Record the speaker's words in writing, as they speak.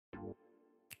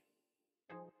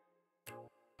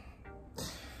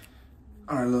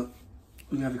All right, look,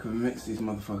 we got to convince these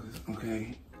motherfuckers,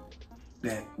 okay,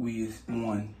 that we is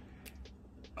one,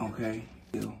 okay?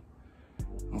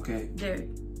 Okay? Derek,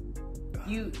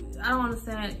 I don't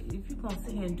understand. If you gonna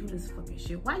sit here and do this fucking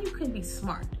shit, why you couldn't be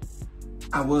smart?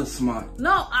 I was smart.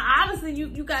 No, honestly,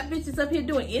 you got bitches up here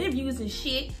doing interviews and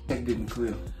shit. That didn't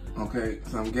clear, okay?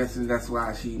 So I'm guessing that's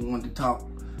why she wanted to talk.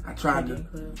 I tried to.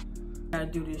 Gotta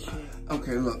do this shit.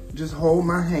 Okay, look, just hold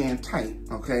my hand tight,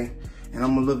 okay? And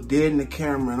I'm gonna look dead in the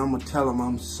camera and I'm gonna tell them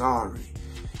I'm sorry.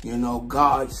 You know,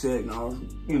 God said, and all,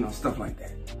 you know, stuff like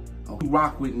that. Okay,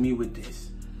 rock with me with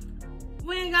this.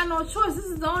 We ain't got no choice. This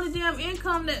is the only damn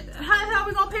income that, how the hell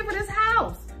we gonna pay for this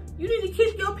house? You need to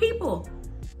keep your people.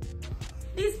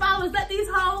 These followers, let these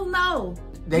hoes know.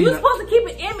 You're supposed to keep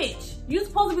an image. You're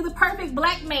supposed to be the perfect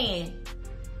black man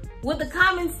with the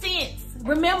common sense.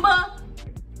 Remember?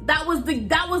 That was the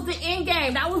end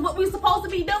game. That was what we supposed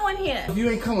to be doing here. If you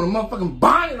ain't coming with a motherfucking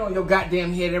bonnet on your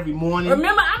goddamn head every morning.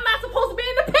 Remember, I'm not supposed to be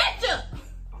in the picture.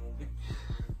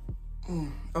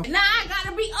 Okay. Now I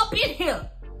gotta be up in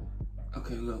here.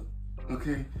 Okay, look.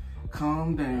 Okay,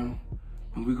 calm down.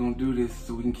 And we're gonna do this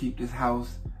so we can keep this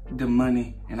house, the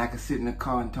money, and I can sit in the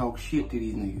car and talk shit to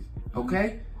these niggas.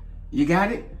 Okay? You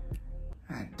got it?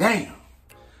 God damn.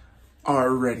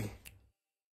 Already.